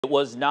It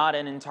was not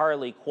an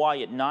entirely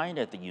quiet night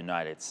at the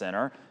United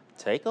Center.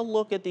 Take a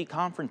look at the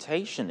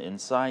confrontation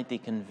inside the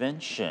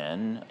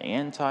convention.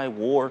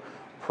 Anti-war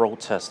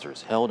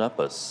protesters held up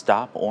a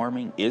Stop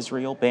Arming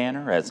Israel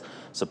banner as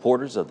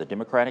supporters of the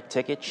Democratic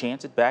ticket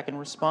chanted back in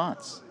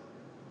response.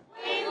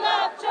 We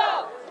love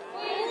Joe!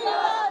 We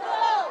love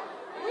Joe!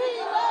 We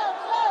love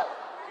Joe!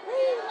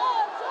 We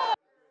love Joe!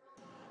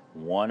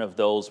 One of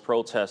those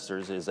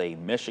protesters is a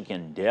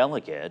Michigan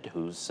delegate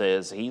who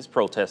says he's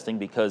protesting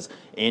because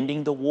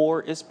ending the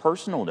war is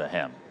personal to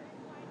him.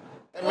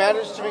 It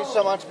matters to me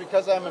so much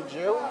because I'm a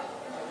Jew,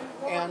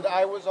 and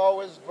I was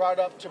always brought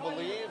up to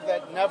believe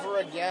that never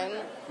again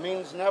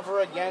means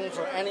never again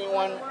for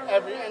anyone,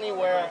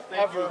 anywhere,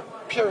 ever,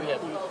 period.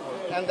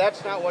 And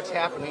that's not what's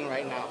happening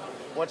right now.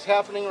 What's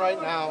happening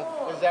right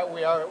now is that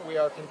we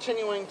are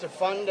continuing to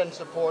fund and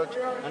support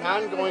an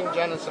ongoing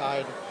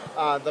genocide,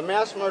 the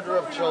mass murder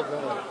of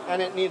children,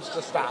 and it needs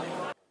to stop.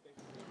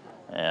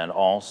 And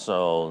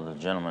also, the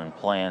gentleman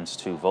plans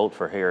to vote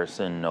for Harris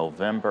in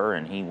November,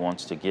 and he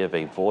wants to give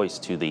a voice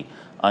to the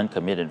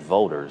uncommitted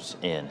voters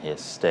in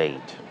his state.